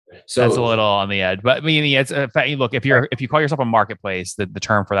That's a So little on the edge, but I mean, it's look, if you call yourself a marketplace, the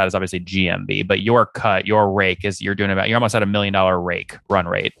term for that is obviously GMV, but your rake is you're almost at $1 million rake run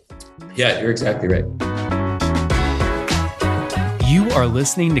rate. yeah, you're exactly right. You are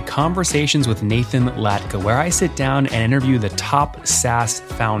listening to Conversations with Nathan Latka, where I sit down and interview the top SaaS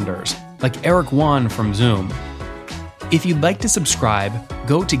founders, like Eric Yuan from Zoom. If you'd like to subscribe,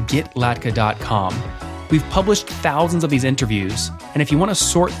 go to getlatka.com. We've published thousands of these interviews, and if you want to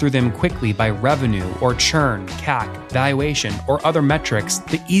sort through them quickly by revenue or churn, CAC, valuation, or other metrics,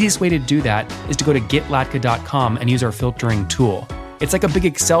 the easiest way to do that is to go to getlatka.com and use our filtering tool. It's like a big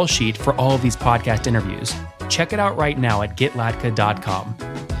Excel sheet for all of these podcast interviews. Check it out right now at getlatka.com.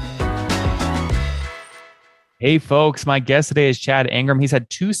 Hey folks, my guest today is Chad Ingram. He's had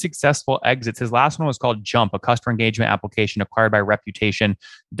 2 successful exits. His last one was called Jump, a customer engagement application acquired by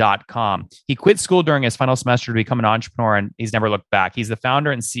Reputation.com. He quit school during his final semester to become an entrepreneur, and he's never looked back. He's the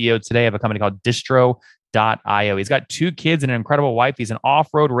founder and CEO today of a company called Distro.io. He's got 2 kids and an incredible wife. He's an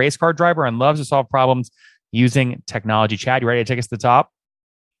off-road race car driver and loves to solve problems using technology. Chad, you ready to take us to the top?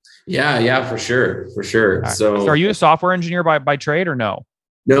 Yeah, for sure. Right. So are you a software engineer by trade or no?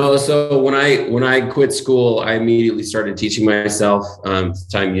 No. So when I quit school, I immediately started teaching myself, time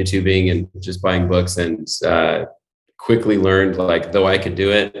YouTubing and just buying books, and quickly learned, like, though I could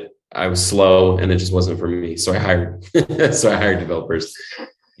do it, I was slow and it just wasn't for me. So I hired developers.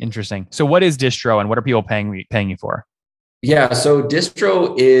 Interesting. So what is Distro and what are people paying you for? Yeah. So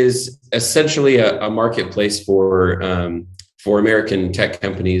Distro is essentially a marketplace for American tech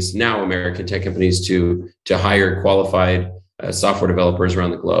companies to hire qualified software developers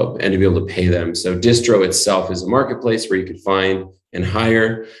around the globe and to be able to pay them. So Distro itself is a marketplace where you could find and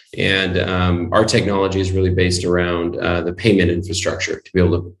hire. And our technology is really based around the payment infrastructure to be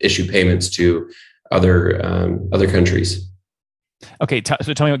able to issue payments to other countries. Okay,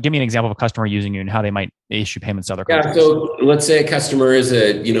 so tell me, give me an example of a customer using you and how they might issue payments to other countries. Yeah, so let's say a customer is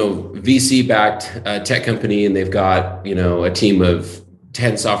a VC-backed tech company, and they've got a team of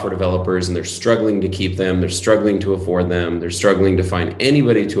 10 software developers, and they're struggling to keep them. They're struggling to afford them. They're struggling to find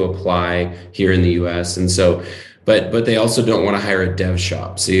anybody to apply here in the US. And so, but they also don't want to hire a dev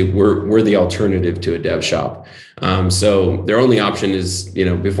shop. See, we're the alternative to a dev shop. So their only option is,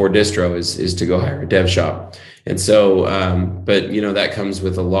 before Distro is to go hire a dev shop. And so, but that comes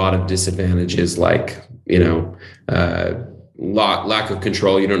with a lot of disadvantages, like, lack of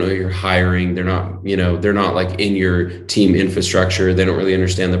control. You don't know who you're hiring. They're not like in your team infrastructure. They don't really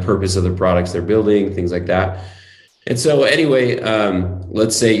understand the purpose of the products they're building, things like that. And so anyway,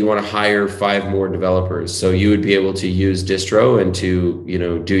 let's say you want to hire 5 more developers. So you would be able to use Distro and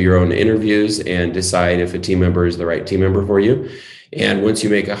to, do your own interviews and decide if a team member is the right team member for you. And once you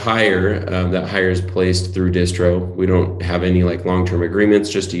make a hire, that hire is placed through Distro. We don't have any long-term agreements,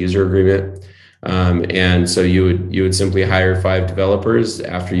 just a user agreement. And so you would simply hire 5 developers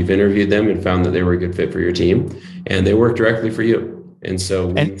after you've interviewed them and found that they were a good fit for your team, and they work directly for you. And so,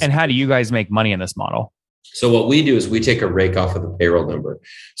 and how do you guys make money in this model? So what we do is we take a rake off of the payroll number.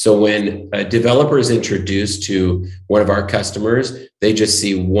 So when a developer is introduced to one of our customers, they just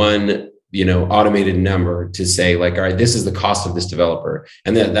see one automated number to say, all right, this is the cost of this developer.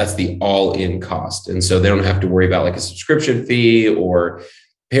 And that's the all-in cost. And so they don't have to worry about a subscription fee or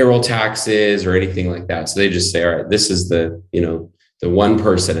payroll taxes or anything like that. So they just say, all right, this is the one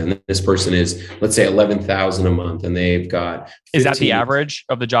person, and this person is, let's say, 11,000 a month, and they've got 15. Is that the average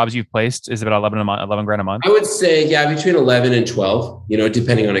of the jobs you've placed? Is it about 11 grand a month? I would say, between 11 and 12,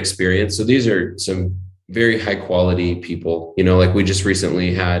 depending on experience. So these are some very high quality people, we just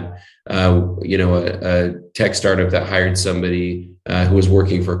recently had, a tech startup that hired somebody who was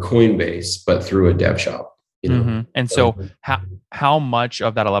working for Coinbase, but through a dev shop. And so how much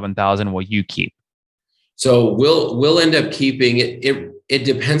of that 11,000 will you keep? So we'll end up keeping it. It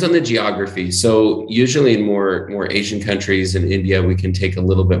depends on the geography. So usually in more Asian countries and India, we can take a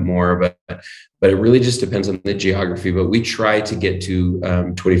little bit more, but it really just depends on the geography. But we try to get to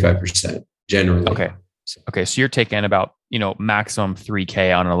 25% generally. Okay. So you're taking about, maximum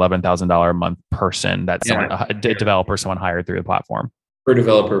 $3,000 on an $11,000 a month person. That's a developer, someone hired through the platform. Per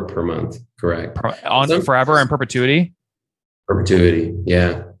developer per month. Correct. Forever in perpetuity? Perpetuity.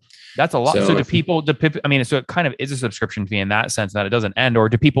 Yeah. That's a lot. So do people, so it kind of is a subscription fee in that sense that it doesn't end, or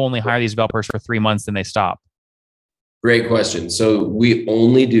do people only hire these developers for 3 months and they stop? Great question. So we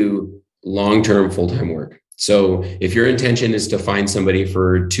only do long-term full-time work. So if your intention is to find somebody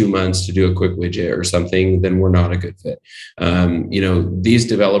for 2 months to do a quick widget or something, then we're not a good fit. These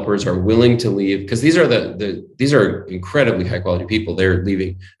developers are willing to leave because these are these are incredibly high quality people. They're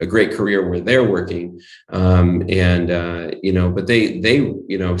leaving a great career where they're working, but they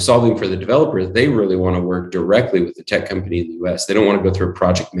solving for the developers, they really want to work directly with the tech company in the US. They don't want to go through a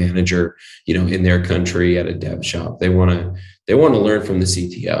project manager, in their country at a dev shop. They want to learn from the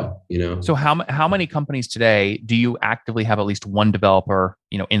CTO, So how many companies today do you actively have at least one developer,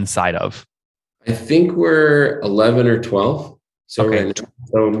 inside of? I think we're 11 or 12. So, okay. Right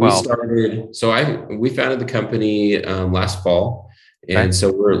now, we founded the company last fall. And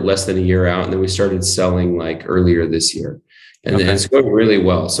so we're less than a year out. And then we started selling like earlier this year. And then it's going really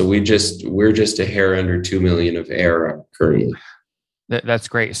well. So we're just a hair under 2 million of ARR currently. That's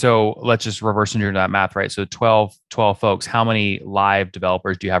great. So let's just reverse engineer that math, right? So 12 folks, how many live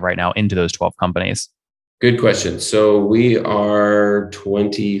developers do you have right now into those 12 companies? Good question. So we are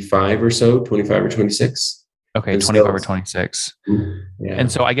 25 or 26. Okay, 25 or 26. Yeah.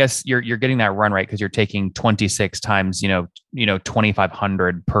 And so I guess you're getting that run rate because you're taking 26 times,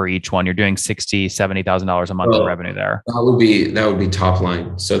 2,500 per each one. You're doing $60,000-$70,000 a month in revenue there. That would be top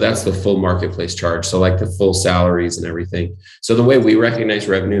line. So that's the full marketplace charge. So like the full salaries and everything. So the way we recognize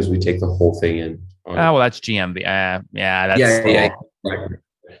revenue is we take the whole thing in. That's GMV.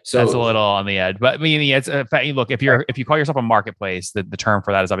 So that's a little on the edge, but I mean, it's look, if you call yourself a marketplace, the term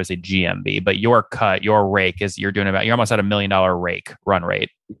for that is obviously GMV, but your rake is you're almost at $1 million rake run rate.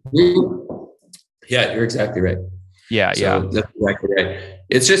 Yeah, you're exactly right. Yeah. That's exactly right.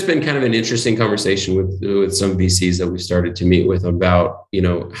 It's just been kind of an interesting conversation with some VCs that we started to meet with about,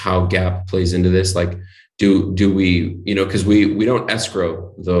 how Gap plays into this. Like, do we, because we don't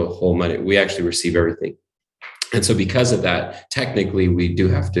escrow the whole money. We actually receive everything. And so because of that, technically we do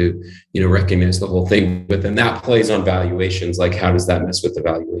have to, recognize the whole thing, but then that plays on valuations. Like, how does that mess with the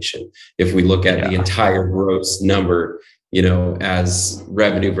valuation? If we look at the entire gross number, as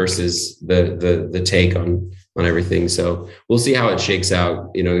revenue versus the take on everything. So we'll see how it shakes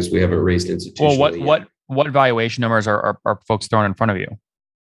out, as we haven't raised institutionally. Well, what valuation numbers are folks throwing in front of you?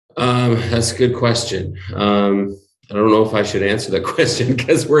 That's a good question. I don't know if I should answer that question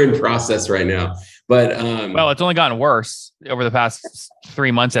because we're in process right now. But it's only gotten worse over the past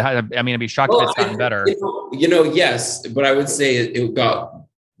 3 months. I'd be shocked if it's gotten better. Yes, but I would say it got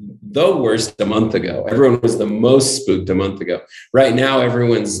the worst a month ago. Everyone was the most spooked a month ago. Right now,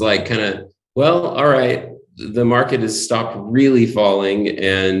 everyone's like all right, the market has stopped really falling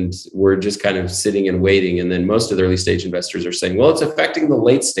and we're just kind of sitting and waiting. And then most of the early stage investors are saying, well, it's affecting the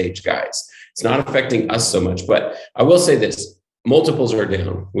late stage guys. It's not affecting us so much. But I will say this. Multiples are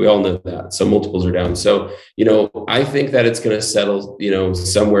down. We all know that. So multiples are down. So, I think that it's going to settle,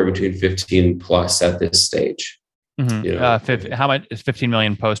 somewhere between 15 plus at this stage. Mm-hmm. How much is 15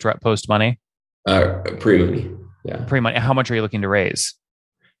 million post money? Pre-money. Yeah. Pre-money. How much are you looking to raise?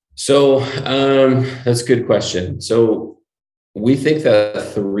 So that's a good question. So we think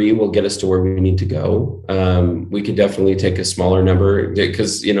that 3 will get us to where we need to go. We could definitely take a smaller number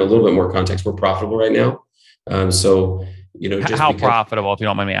because, a little bit more context. We're profitable right now. How profitable, if you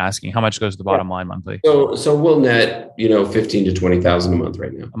don't mind me asking, how much goes to the bottom line monthly? So we'll net, 15 to 20,000 a month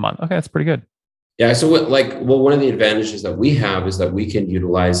right now. A month. Okay. That's pretty good. Yeah. So one of the advantages that we have is that we can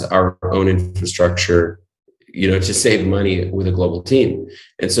utilize our own infrastructure, to save money with a global team.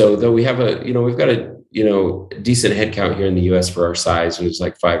 And so though we have we've got a, decent headcount here in the US for our size, and there's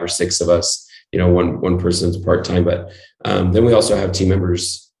like 5 or 6 of us, one person's part-time, but then we also have team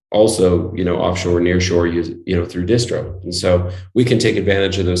members also, offshore, nearshore, through Distro. And so we can take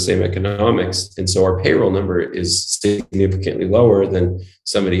advantage of those same economics. And so our payroll number is significantly lower than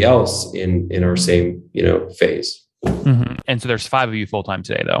somebody else in our same, phase. Mm-hmm. And so there's 5 of you full-time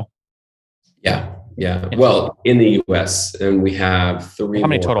today though. Yeah. Well, in the US, and we have 3 How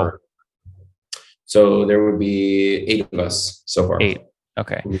many more. total? So there would be 8 of us so far. 8.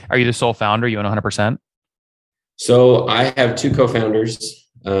 Okay. Are you the sole founder? You own 100%? So I have 2 co-founders.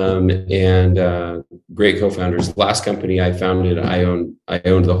 And great co-founders. Last company I founded, I owned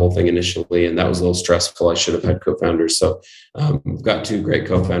the whole thing initially, and that was a little stressful. I should have had co-founders. So we've got 2 great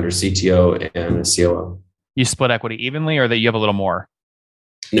co-founders, CTO and a COO. You split equity evenly, or that you have a little more?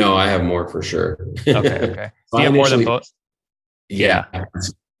 No, I have more for sure. Okay. Do you have more than both? Yeah.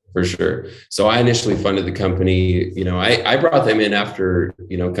 For sure. So I initially funded the company, I brought them in after,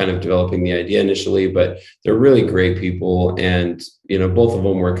 kind of developing the idea initially, but they're really great people. And, both of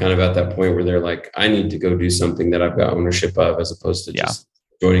them were kind of at that point where they're like, I need to go do something that I've got ownership of, as opposed to just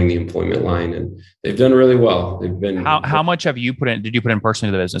joining the employment line. And they've done really well. They've been. How much have you put in? Did you put in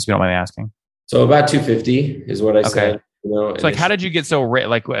personally to the business? If you don't mind me asking. So about 250 is what I said. So like, how did you get so rich?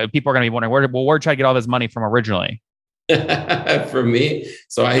 Like people are going to be wondering, where'd you get all this money from originally? From me.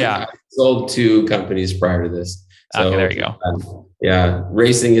 So I sold 2 companies prior to this. So, okay, there you go. Yeah.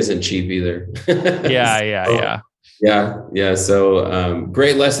 Racing isn't cheap either. Yeah. So,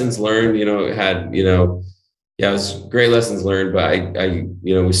 great lessons learned, it was great lessons learned, but I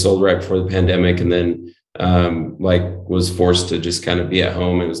we sold right before the pandemic, and then, was forced to just kind of be at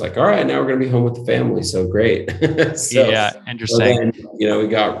home, and it was like, all right, now we're going to be home with the family. So great. Interesting. So then, we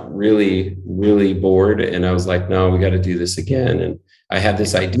got really, really bored, and I was like, no, we got to do this again. And I had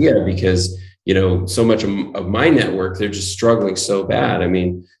this idea because, so much of my network, they're just struggling so bad. I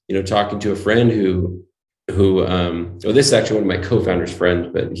mean, talking to a friend who this is actually one of my co-founders' friends,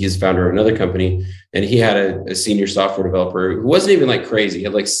 but he's founder of another company, and he had a senior software developer who wasn't even like crazy. He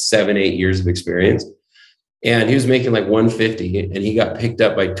had like 7-8 years of experience, and he was making like 150, and he got picked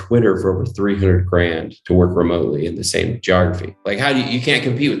up by Twitter for over 300 grand to work remotely in the same geography. Like, how do you can't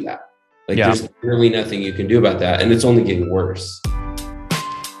compete with that? Like, there's really nothing you can do about that, and it's only getting worse.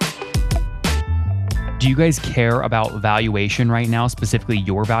 Do you guys care about valuation right now, specifically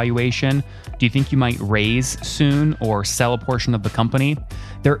your valuation? Do you think you might raise soon or sell a portion of the company?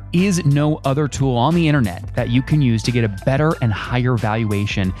 There is no other tool on the internet that you can use to get a better and higher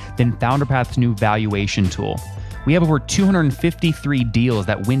valuation than FounderPath's new valuation tool. We have over 253 deals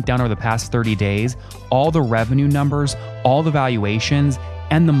that went down over the past 30 days, all the revenue numbers, all the valuations,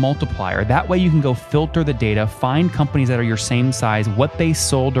 and the multiplier. That way you can go filter the data, find companies that are your same size, what they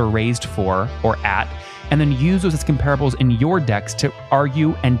sold or raised for or at, and then use those as comparables in your decks to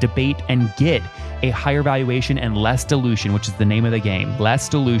argue and debate and get a higher valuation and less dilution, which is the name of the game, less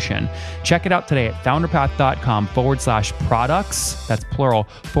dilution. Check it out today at founderpath.com/products, that's plural,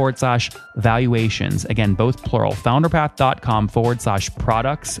 /valuations. Again, both plural,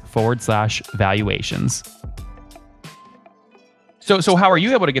 founderpath.com/products/valuations. So how are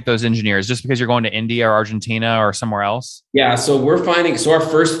you able to get those engineers? Just because you're going to India or Argentina or somewhere else? Yeah. So we're finding, our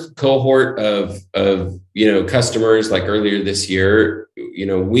first cohort of customers, like earlier this year,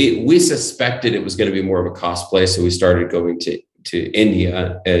 we suspected it was going to be more of a cost play. So we started going to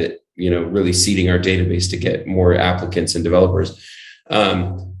India, really seeding our database to get more applicants and developers.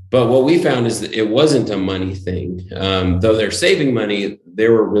 But what we found is that it wasn't a money thing. Though they're saving money, they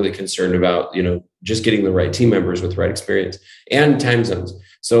were really concerned about, just getting the right team members with the right experience and time zones.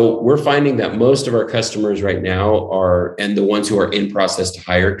 So we're finding that most of our customers right now are, and the ones who are in process to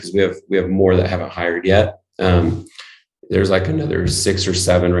hire, because we have more that haven't hired yet. There's like another 6 or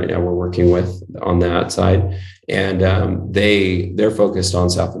 7 right now we're working with on that side. And they're focused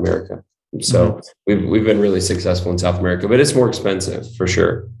on South America. So we've been really successful in South America, but it's more expensive for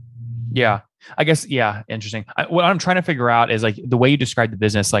sure. Yeah, I guess. Yeah. Interesting. What I'm trying to figure out is like the way you describe the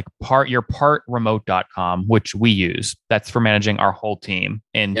business, like you're part remote.com, which we use. That's for managing our whole team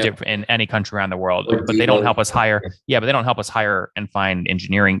in any country around the world, but they don't help us hire. Yeah. But they don't help us hire and find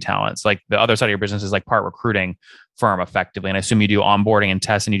engineering talents. Like the other side of your business is like part recruiting firm effectively. And I assume you do onboarding and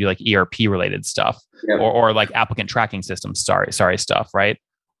tests, and you do like ERP related stuff or like applicant tracking systems. Sorry stuff. Right.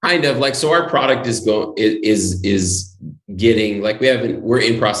 Kind of like, so our product is getting like, we're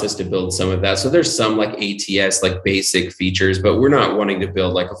in process to build some of that. So there's some like ATS, like basic features, but we're not wanting to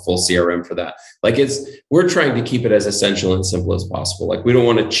build like a full CRM for that. Like we're trying to keep it as essential and simple as possible. Like we don't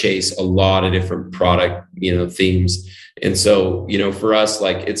want to chase a lot of different product, themes. And so, for us,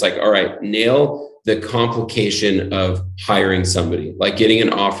 like, it's like, all right, nail the complication of hiring somebody, like getting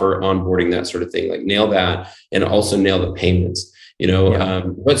an offer, onboarding, that sort of thing, like nail that, and also nail the payments.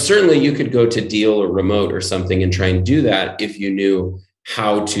 But certainly you could go to Deal or Remote or something and try and do that if you knew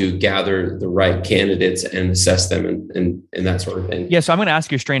how to gather the right candidates and assess them and that sort of thing. Yeah. So I'm going to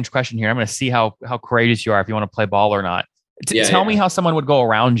ask you a strange question here. I'm going to see how courageous you are, if you want to play ball or not. Tell me how someone would go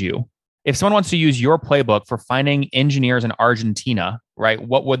around you. If someone wants to use your playbook for finding engineers in Argentina, right?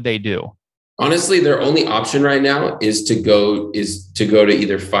 What would they do? Honestly, their only option right now is to go to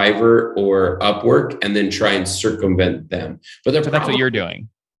either Fiverr or Upwork and then try and circumvent them. But that's what you're doing.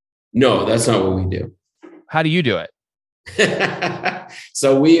 No, that's not what we do. How do you do it?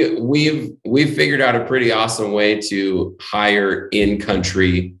 So we've figured out a pretty awesome way to hire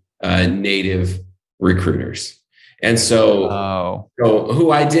in-country native recruiters. And so who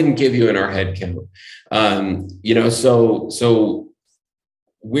I didn't give you in our headcount. So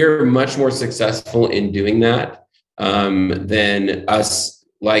we're much more successful in doing that than us.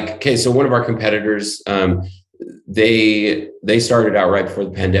 Like, okay, so one of our competitors, they started out right before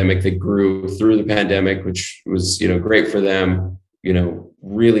the pandemic. They grew through the pandemic, which was, great for them,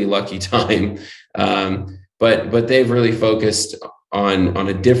 really lucky time. But they've really focused on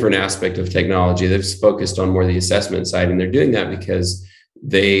a different aspect of technology. They've focused on more the assessment side, and they're doing that because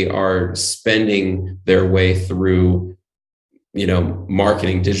they are spending their way through,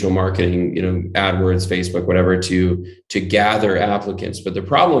 marketing, digital marketing, AdWords, Facebook, whatever, to gather applicants. But the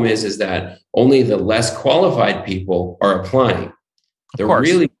problem is that only the less qualified people are applying. The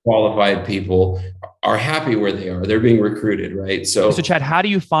really qualified people are happy where they are. They're being recruited, right? So Chad, how do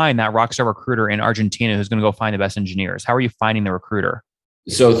you find that rockstar recruiter in Argentina who's going to go find the best engineers? How are you finding the recruiter?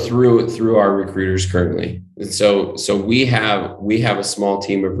 So through our recruiters currently. And so we have a small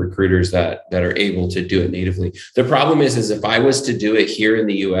team of recruiters that are able to do it natively. The problem is if I was to do it here in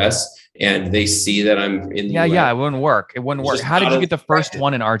the US and they see that I'm in the US, it wouldn't work. It wouldn't work. How did you get the first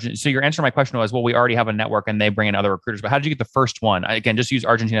one in Argentina? So your answer to my question was, well, we already have a network and they bring in other recruiters, but how did you get the first one? Again, just use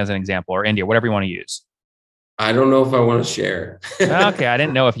Argentina as an example, or India, whatever you want to use. I don't know if I want to share. Okay. I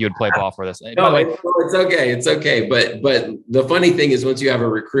didn't know if you would play ball for this. No, it's okay. It's okay. But the funny thing is once you have a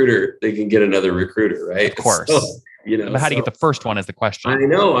recruiter, they can get another recruiter, right? Of course. So, but how do you get the first one is the question. I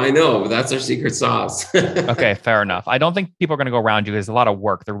know. That's our secret sauce. Okay. Fair enough. I don't think people are going to go around you. There's a lot of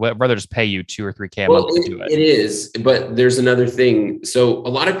work. They'd rather just pay you $2 or $3K a month to do it. It is. But there's another thing. So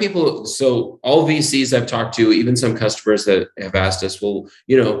a lot of people, all VCs I've talked to, even some customers that have asked us, well,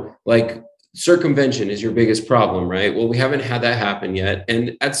 circumvention is your biggest problem, right? Well, we haven't had that happen yet.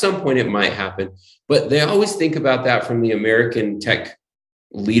 And at some point it might happen, but they always think about that from the American tech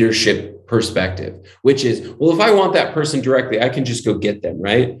leadership perspective, which is, well, if I want that person directly, I can just go get them,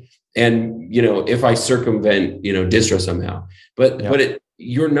 right? And, if I circumvent, distro somehow, but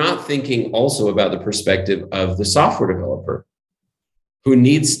you're not thinking also about the perspective of the software developer who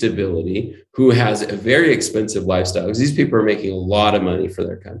needs stability, who has a very expensive lifestyle, because these people are making a lot of money for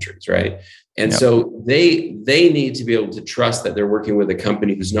their countries, right? And so they need to be able to trust that they're working with a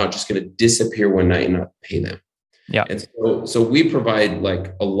company who's not just going to disappear one night and not pay them. Yeah. And so we provide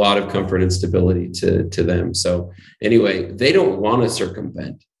like a lot of comfort and stability to them. So anyway, they don't want to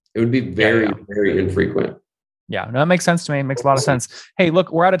circumvent. It would be very, very infrequent. Yeah, no, that makes sense to me. It makes a lot of sense. Hey,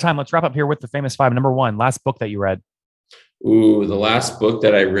 look, we're out of time. Let's wrap up here with the famous five. Number one, last book that you read. Ooh, the last book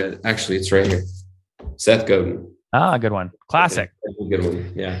that I read, actually, it's right here. Seth Godin. Ah, good one. Classic. That's a good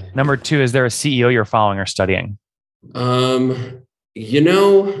one. Yeah. Number two, is there a CEO you're following or studying? This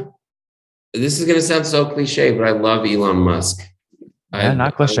is going to sound so cliche, but I love Elon Musk.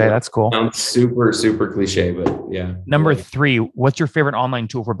 Not cliche. That's cool. Sounds super, super cliche, but yeah. Number three, what's your favorite online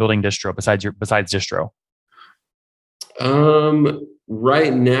tool for building distro besides distro?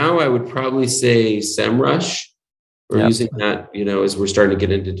 Right now, I would probably say SEMrush. We're using that, as we're starting to get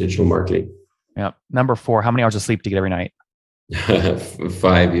into digital marketing. Yeah. Number four, how many hours of sleep do you get every night?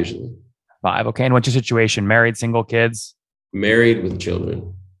 5 usually. 5. Okay. And what's your situation? Married, single, kids? Married with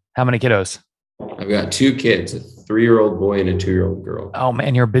children. How many kiddos? I've got 2 kids, a 3-year-old boy and a 2-year-old girl. Oh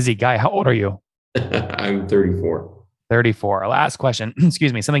man, you're a busy guy. How old are you? I'm 34. 34. Last question.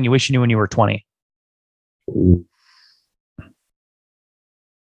 Excuse me. Something you wish you knew when you were 20.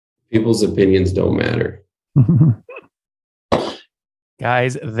 People's opinions don't matter.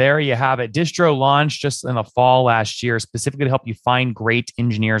 Guys, there you have it. Distro launched just in the fall last year, specifically to help you find great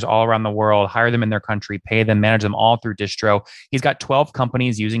engineers all around the world, hire them in their country, pay them, manage them all through Distro. He's got 12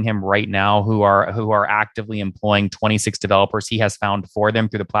 companies using him right now who are actively employing 26 developers he has found for them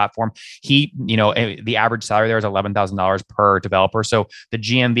through the platform. The average salary there is $11,000 per developer. So the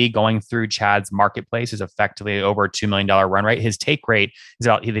GMV going through Chad's marketplace is effectively over a $2 million run rate. His take rate is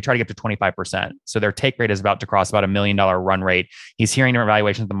they try to get to 25%. So their take rate is about to cross about $1 million run rate. He's hearing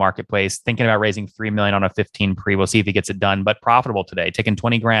evaluations of the marketplace, thinking about raising $3 million on a 15 pre. We'll see if he gets it done, but profitable today, taking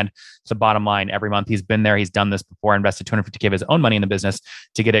 20 grand to the bottom line every month. He's been there. He's done this before, invested $250K of his own money in the business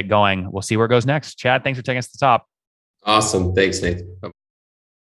to get it going. We'll see where it goes next. Chad, thanks for taking us to the top. Awesome. Thanks, Nathan.